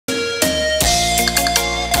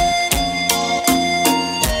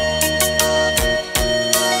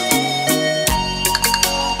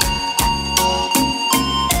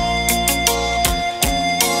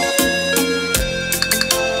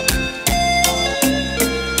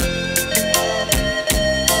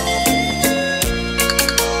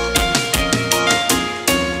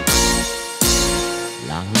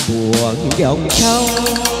dòng sông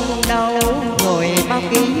đâu rồi bao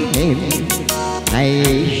kỷ niệm ngày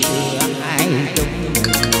xưa hai chúng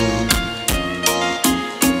mình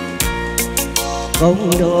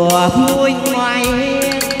cùng đùa vui ngoài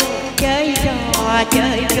hiên chơi trò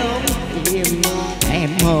chơi trốn tìm em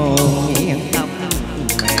hồn nhiên tóc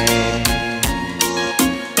mềm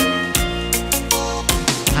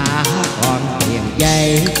thả con thuyền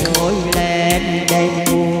dây trôi lên đêm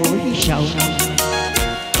cuối sông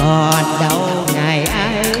còn đâu ngày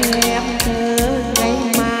ai em thơ ngày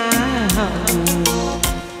má hồng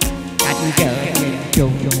cạnh chợ miền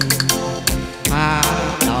trung pha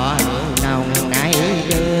đỏ nồng nay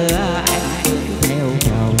đưa anh bước theo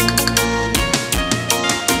chồng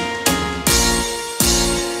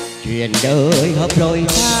chuyện đời hợp rồi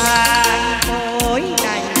tan tối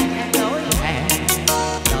đành lối hẹn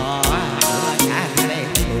đỏ lửa than lên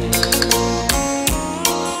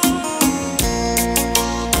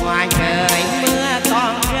ngoài trời mưa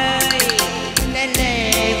còn rơi nên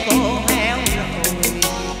lệ cô héo rồi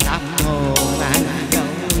tâm hồn anh trôi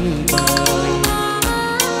bời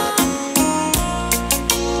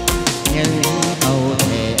nhưng câu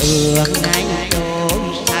thề ước anh trôi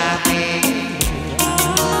xa bên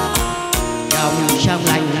dòng sông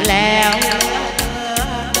lạnh lẽo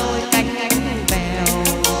đôi cánh bèo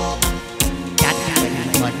chặt mình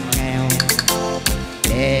thuận nghèo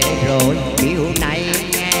để rồi chiều nay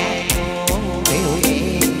nghe cô biểu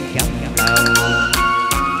yên trong lòng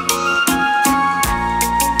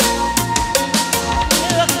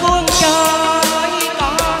nước cuốn trôi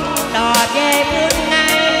con đò về bước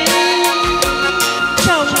ngay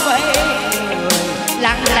sông quê người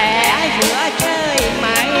lặng lẽ giữa trời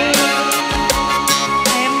mây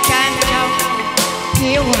em can trong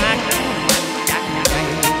hiu hạt